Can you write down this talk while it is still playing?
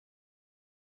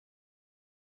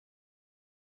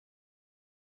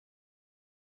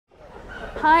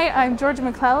Hi, I'm Georgia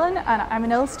McClellan and I'm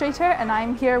an illustrator, and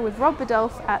I'm here with Rob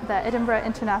Biddulph at the Edinburgh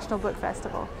International Book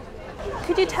Festival.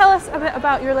 Could you tell us a bit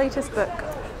about your latest book?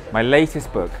 My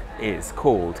latest book is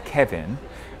called Kevin,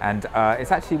 and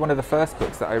it's actually one of the first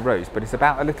books that I wrote, but it's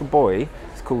about a little boy,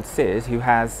 it's called Sid, he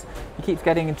keeps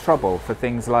getting in trouble for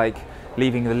things like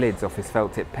leaving the lids off his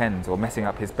felt tip pens or messing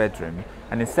up his bedroom,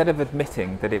 and instead of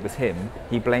admitting that it was him,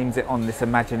 he blames it on this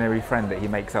imaginary friend that he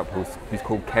makes up who's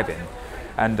called Kevin.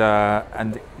 And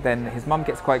then his mum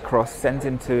gets quite cross, sends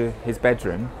him to his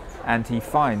bedroom, and he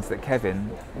finds that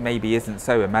Kevin maybe isn't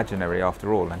so imaginary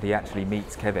after all, and he actually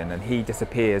meets Kevin and he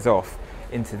disappears off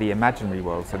into the imaginary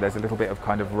world. So there's a little bit of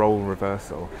kind of role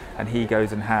reversal, and he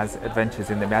goes and has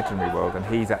adventures in the imaginary world, and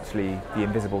he's actually the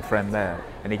invisible friend there,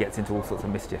 and he gets into all sorts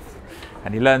of mischief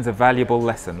and he learns a valuable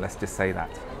lesson, let's just say that.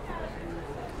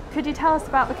 Could you tell us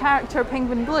about the character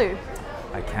Penguin Blue?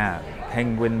 I can.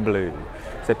 Penguin Blue.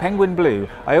 So Penguin Blue,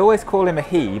 I always call him a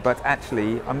he, but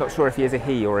actually I'm not sure if he is a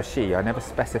he or a she. I never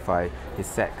specify his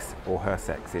sex or her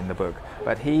sex in the book.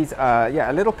 But he's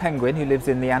a little penguin who lives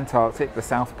in the Antarctic, the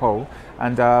South Pole,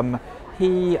 and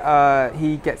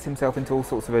he gets himself into all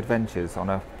sorts of adventures on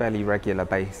a fairly regular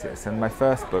basis. And my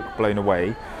first book, Blown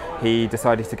Away, he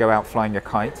decided to go out flying a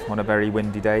kite on a very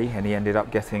windy day, and he ended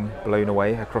up getting blown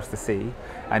away across the sea.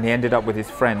 And he ended up with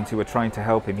his friends who were trying to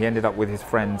help him. He ended up with his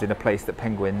friends in a place that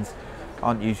penguins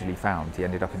aren't usually found. He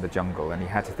ended up in the jungle, and he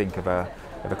had to think of a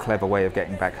clever way of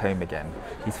getting back home again.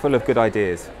 He's full of good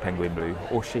ideas, Penguin Blue,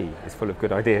 or she is full of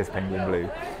good ideas, Penguin Blue.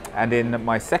 And in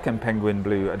my second Penguin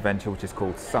Blue adventure, which is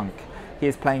called Sunk, he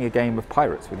is playing a game of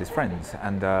pirates with his friends,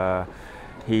 and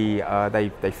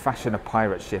they fashion a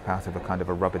pirate ship out of a kind of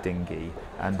a rubber dinghy,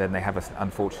 and then they have an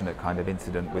unfortunate kind of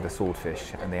incident with a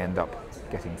swordfish, and they end up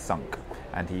getting sunk,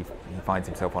 and he finds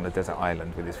himself on a desert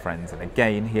island with his friends, and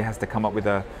again he has to come up with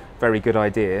a very good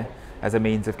idea as a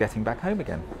means of getting back home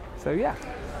again. So yeah.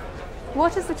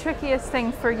 What is the trickiest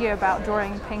thing for you about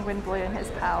drawing Penguin Blue and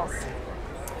his pals?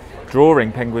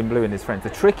 Drawing Penguin Blue and his friends. The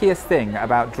trickiest thing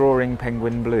about drawing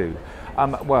Penguin Blue?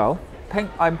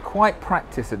 I'm quite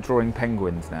practiced at drawing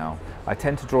penguins now. I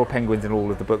tend to draw penguins in all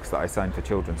of the books that I sign for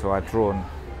children, so I've drawn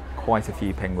quite a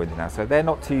few penguins now, so they're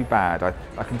not too bad.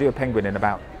 I can do a penguin in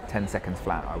about 10 seconds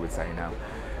flat, I would say now.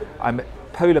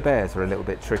 Polar bears are a little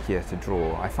bit trickier to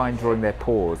draw. I find drawing their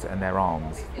paws and their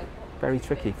arms very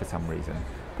tricky for some reason,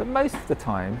 but most of the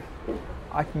time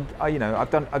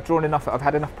I've drawn enough. I've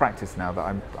had enough practice now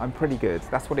that I'm pretty good.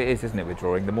 That's what it is, isn't it, with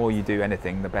drawing? The more you do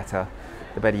anything, the better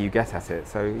you get at it.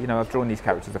 So I've drawn these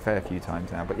characters a fair few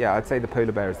times now, but yeah, I'd say the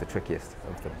polar bear is the trickiest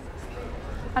of them.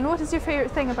 And what is your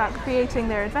favourite thing about creating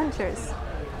their adventures?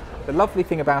 The lovely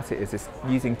thing about it is it's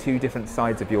using two different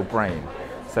sides of your brain.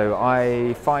 So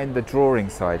I find the drawing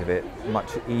side of it much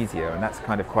easier, and that's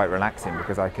kind of quite relaxing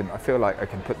because I feel like I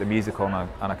can put the music on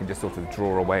and I can just sort of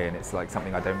draw away, and it's like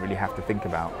something I don't really have to think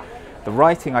about. The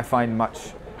writing I find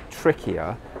much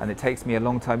trickier, and it takes me a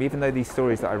long time. Even though these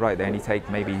stories that I write, they only take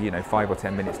maybe 5 or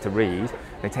 10 minutes to read,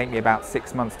 they take me about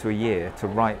 6 months to a year to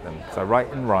write them. So I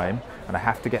write in rhyme, and I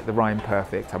have to get the rhyme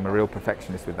perfect. I'm a real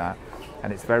perfectionist with that,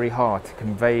 and it's very hard to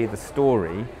convey the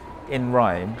story in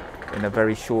rhyme in a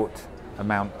very short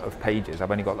amount of pages.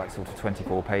 I've only got like sort of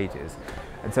 24 pages,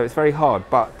 and so it's very hard.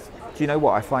 But do you know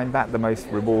what? I find that the most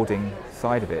rewarding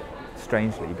side of it,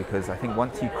 strangely, because I think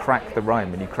once you crack the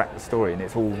rhyme and you crack the story and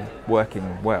it's all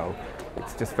working well,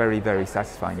 it's just very, very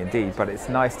satisfying indeed. But it's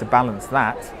nice to balance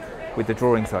that with the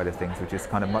drawing side of things, which is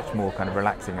kind of much more kind of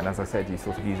relaxing, and as I said, you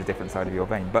sort of use a different side of your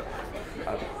brain. But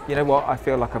you know what? I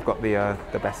feel like I've got the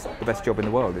best job in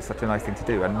the world. It's such a nice thing to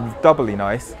do, and doubly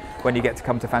nice when you get to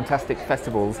come to fantastic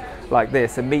festivals like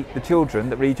this and meet the children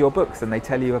that read your books, and they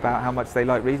tell you about how much they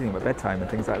like reading them at bedtime and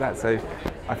things like that. So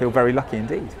I feel very lucky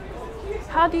indeed.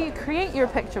 How do you create your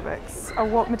picture books, or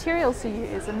what materials do you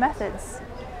use and methods?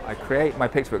 I create my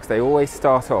picture books. They always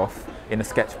start off in a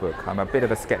sketchbook. I'm a bit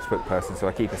of a sketchbook person, so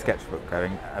I keep a sketchbook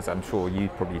going, as I'm sure you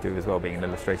probably do as well, being an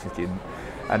illustration student.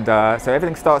 And so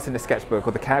everything starts in a sketchbook,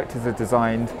 or the characters are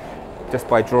designed just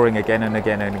by drawing again and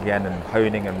again and again and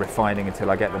honing and refining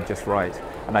until I get them just right.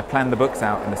 And I plan the books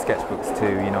out in the sketchbooks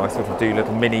too. I sort of do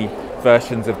little mini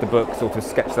versions of the book, sort of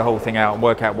sketch the whole thing out and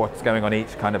work out what's going on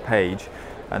each kind of page.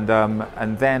 And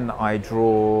then I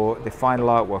draw the final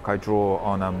artwork. I draw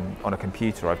on a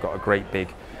computer. I've got a great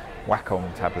big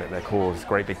Wacom tablet, they're called. It's a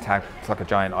great big tab. It's like a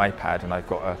giant iPad, and I've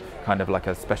got a kind of like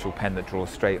a special pen that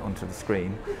draws straight onto the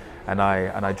screen. And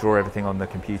I draw everything on the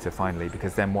computer finally,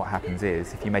 because then what happens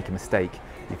is, if you make a mistake,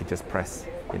 you can just press,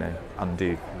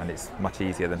 undo, and it's much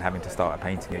easier than having to start a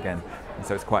painting again. And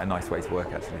so it's quite a nice way to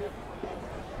work, actually.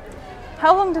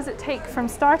 How long does it take from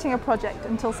starting a project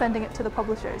until sending it to the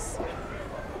publishers?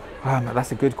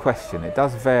 That's a good question. It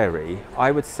does vary.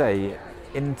 I would say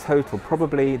in total,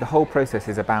 probably the whole process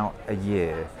is about a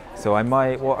year. So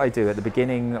what I do at the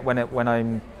beginning, when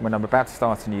I'm about to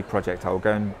start a new project, I'll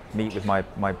go and meet with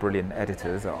my brilliant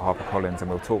editors at HarperCollins, and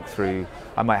we'll talk through.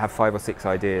 I might have 5 or 6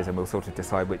 ideas, and we'll sort of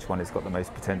decide which one has got the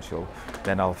most potential.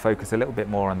 Then I'll focus a little bit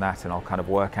more on that, and I'll kind of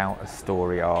work out a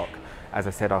story arc. As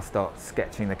I said, I'll start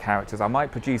sketching the characters. I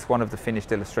might produce one of the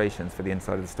finished illustrations for the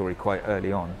inside of the story quite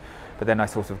early on, but then I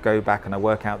sort of go back and I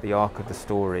work out the arc of the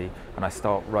story, and I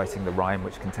start writing the rhyme,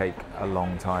 which can take a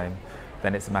long time.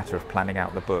 Then it's a matter of planning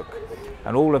out the book.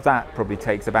 And all of that probably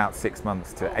takes about 6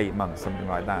 months to 8 months, something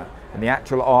like that. And the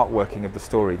actual artworking of the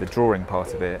story, the drawing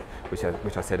part of it, which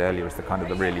I said earlier is the kind of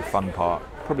the really fun part,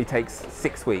 probably takes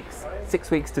 6 weeks.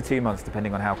 6 weeks to 2 months,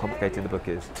 depending on how complicated the book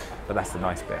is. But that's the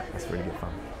nice bit, that's really good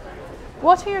fun.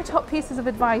 What are your top pieces of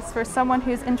advice for someone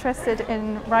who's interested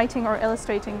in writing or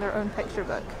illustrating their own picture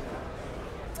book?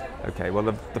 Okay, well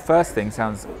the first thing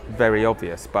sounds very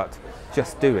obvious, but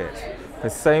just do it.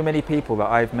 Because so many people that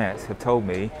I've met have told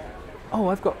me, oh,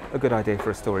 I've got a good idea for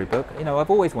a storybook. You know,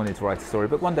 I've always wanted to write a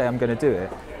storybook. One day I'm going to do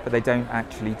it, but they don't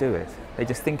actually do it. They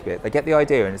just think of it. They get the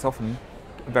idea, and it's often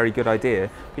a very good idea,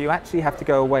 but you actually have to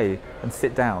go away and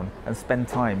sit down and spend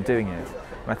time doing it.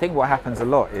 And I think what happens a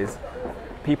lot is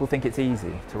people think it's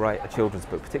easy to write a children's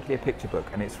book, particularly a picture book,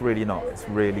 and it's really not. It's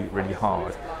really, really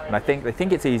hard. And I think they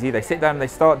think it's easy, they sit down and they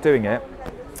start doing it,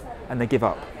 and they give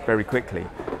up very quickly.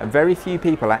 And very few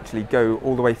people actually go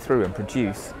all the way through and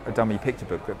produce a dummy picture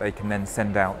book that they can then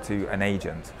send out to an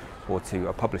agent or to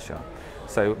a publisher.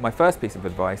 So my first piece of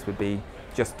advice would be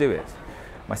just do it.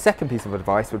 My second piece of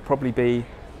advice would probably be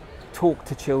talk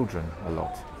to children a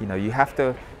lot. You know, you have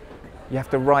to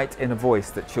write in a voice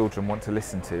that children want to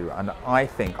listen to. And I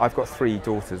think, I've got 3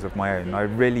 daughters of my own, and I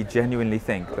really genuinely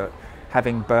think that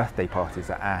having birthday parties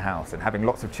at our house and having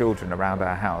lots of children around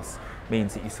our house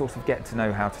means that you sort of get to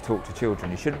know how to talk to children.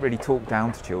 You shouldn't really talk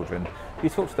down to children. You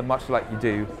talk to them much like you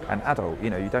do an adult. You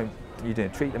know, you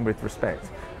don't treat them with respect.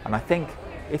 And I think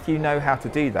if you know how to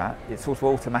do that, it sort of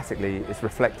automatically is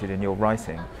reflected in your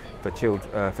writing for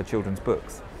children's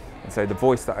books. And so the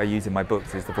voice that I use in my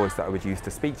books is the voice that I would use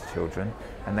to speak to children,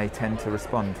 and they tend to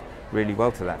respond really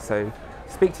well to that. So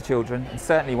speak to children, and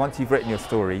certainly once you've written your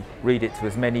story, read it to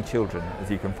as many children as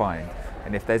you can find.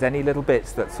 And if there's any little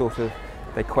bits that sort of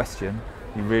they question,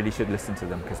 you really should listen to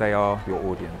them, because they are your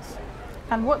audience.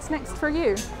 And what's next for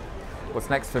you? What's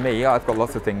next for me? I've got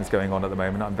lots of things going on at the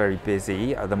moment. I'm very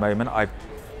busy at the moment.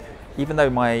 Even though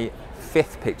my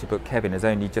 5th picture book, Kevin, has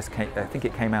only just I think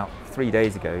it came out 3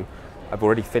 days ago, I've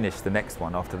already finished the next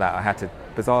one after that.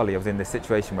 Bizarrely, I was in this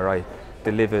situation where I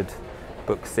delivered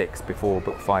book 6 before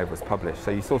book 5 was published.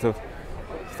 So you sort of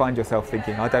find yourself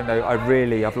thinking, I don't know,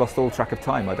 I've lost all track of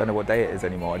time. I don't know what day it is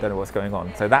anymore. I don't know what's going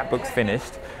on. So that book's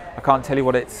finished. I can't tell you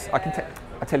what it's, I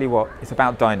tell you what, it's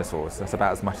about dinosaurs. That's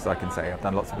about as much as I can say. I've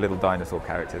done lots of little dinosaur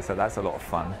characters, so that's a lot of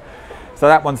fun. So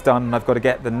that one's done, and I've got to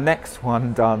get the next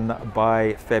one done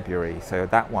by February. So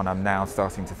that one I'm now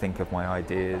starting to think of my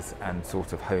ideas and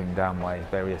sort of hone down my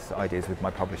various ideas with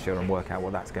my publisher and work out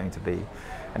what that's going to be.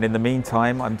 And in the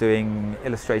meantime, I'm doing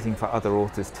illustrating for other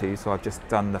authors too. So I've just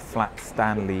done the Flat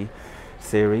Stanley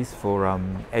series for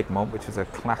Egmont, which was a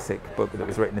classic book that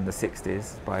was written in the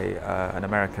 60s by an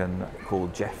American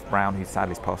called Jeff Brown, who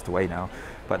sadly has passed away now.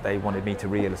 But they wanted me to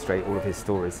re-illustrate all of his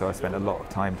stories, so I spent a lot of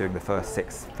time doing the first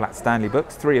 6 Flat Stanley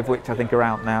books, 3 of which I think are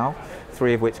out now,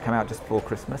 3 of which come out just before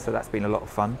Christmas, so that's been a lot of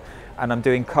fun. And I'm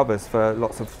doing covers for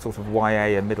lots of sort of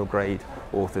YA and middle grade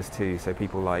authors too, so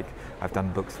people like, I've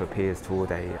done books for Piers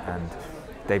Torday and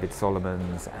David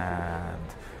Solomons and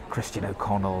Christian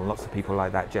O'Connell, lots of people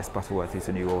like that. Jess Butterworth, who's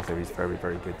a new author, who's very,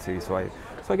 very good too. So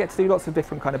I get to do lots of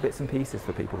different kind of bits and pieces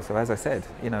for people. So as I said,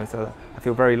 you know, so I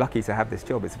feel very lucky to have this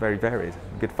job. It's very varied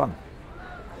and good fun.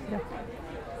 Yeah.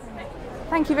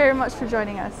 Thank you very much for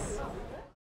joining us.